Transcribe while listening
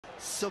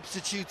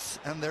substitutes,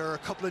 and there are a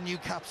couple of new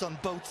caps on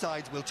both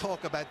sides. We'll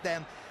talk about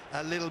them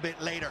a little bit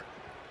later.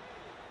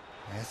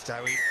 Yes,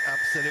 Dowie,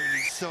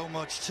 absolutely so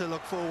much to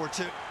look forward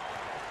to.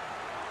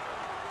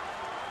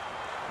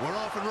 We're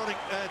off and running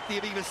at the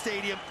Aviva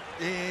Stadium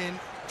in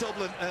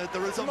Dublin, the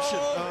resumption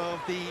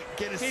of the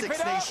Guinness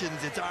Six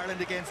Nations. It's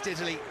Ireland against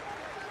Italy.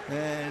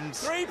 And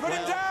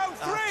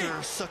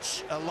after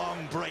such a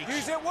long break,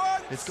 use it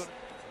once. It's good.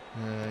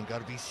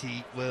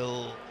 Garbisi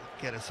will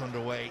get us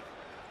underway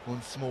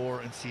once more,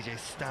 and CJ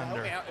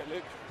Stander.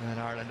 And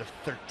Ireland have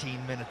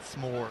 13 minutes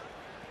more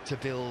to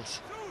build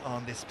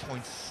on this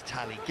points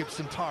tally.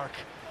 Gibson-Park,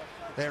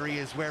 there he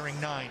is, wearing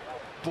 9.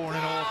 Born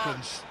in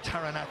Auckland,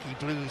 Taranaki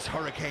Blues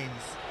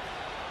Hurricanes.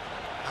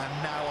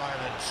 And now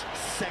Ireland.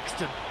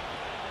 Sexton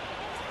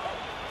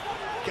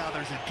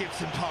gathers at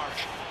Gibson-Park.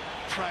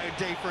 Proud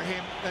day for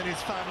him and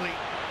his family.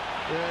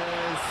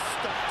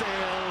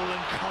 Stockdale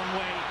and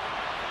Conway.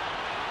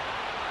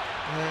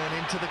 And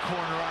into the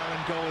corner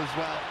Ireland go as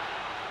well.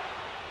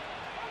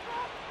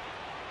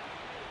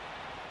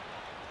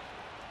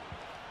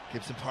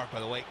 Gibson-Park, by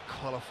the way,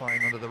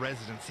 qualifying under the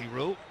residency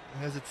rule.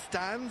 As it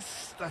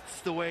stands,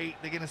 that's the way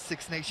the Guinness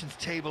Six Nations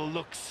table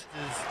looks.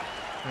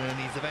 And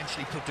he's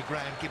eventually put to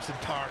ground.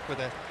 Gibson-Park with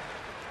a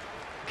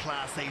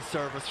Class A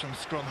service from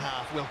scrum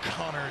half. Will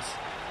Connors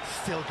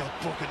still got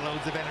bucket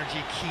loads of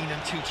energy. Keenan,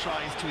 2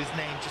 tries to his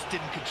name, just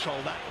didn't control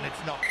that, and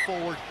it's knocked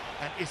forward,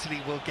 and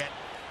Italy will get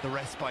the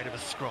respite of a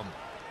scrum.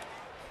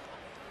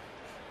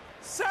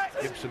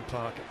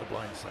 Gibson-Park at the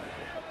blind side.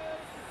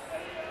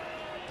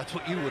 That's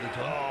what you would have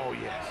done. Oh,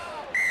 yes.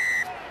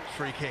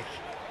 Free kick.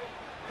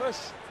 Push.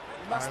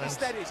 You must be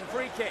steady. It's a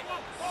free kick.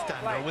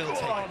 Stander will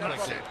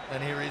take it.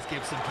 And here is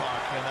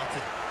Gibson-Park, and that's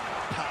a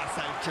pass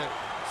out to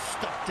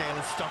Stockdale,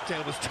 and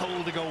Stockdale was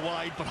told to go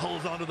wide, but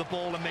holds onto the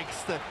ball and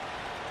makes the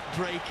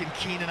break, and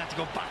Keenan had to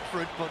go back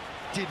for it, but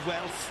did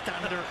well.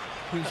 Stander,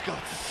 who's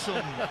got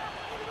some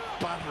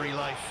battery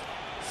life,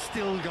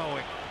 still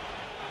going.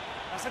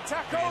 That's a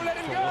tackle, let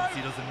him go! Once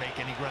he doesn't make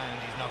any ground,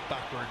 he's knocked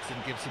backwards, and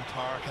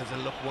Gibson-Park has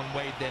a look one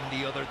way, then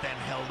the other, then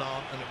held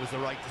on, and it was the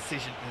right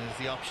decision as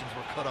the options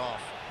were cut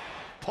off.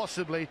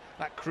 Possibly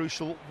that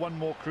crucial, one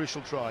more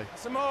crucial try.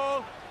 Some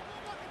more.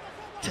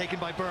 Taken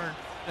by Byrne,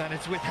 and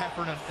it's with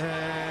Heffernan,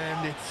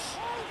 and it's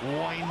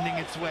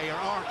winding its way, or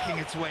arcing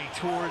its way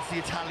towards the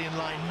Italian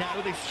line. Now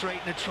they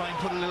straighten it, try and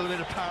put a little bit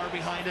of power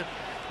behind it,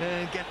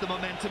 and get the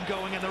momentum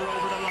going, and they're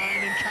over the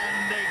line, and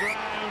can they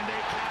ground?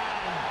 They can!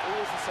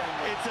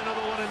 It's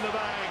another one in the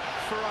bag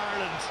for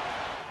Ireland.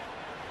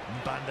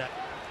 Banda,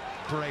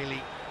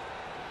 Brayley,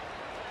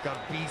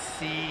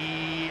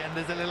 Garbisi, and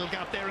there's a little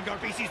gap there, and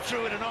Garbisi's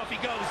through it, and off he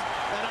goes,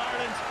 and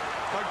Ireland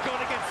are going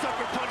to get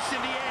sucker punched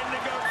in the end,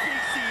 and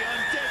Garbisi on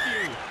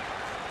debut.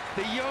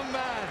 The young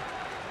man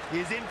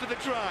is in for the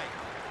try.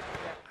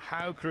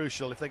 How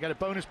crucial. If they get a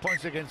bonus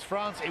points against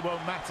France, it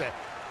won't matter.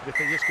 But if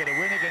they just get a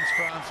win against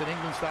France and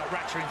England start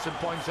ratcheting some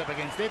points up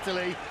against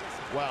Italy,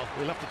 well,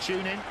 we'll have to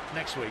tune in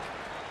next week.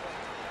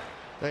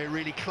 They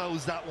really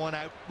closed that one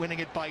out, winning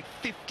it by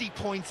 50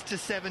 points to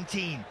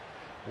 17.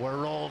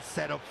 We're all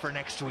set up for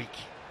next week.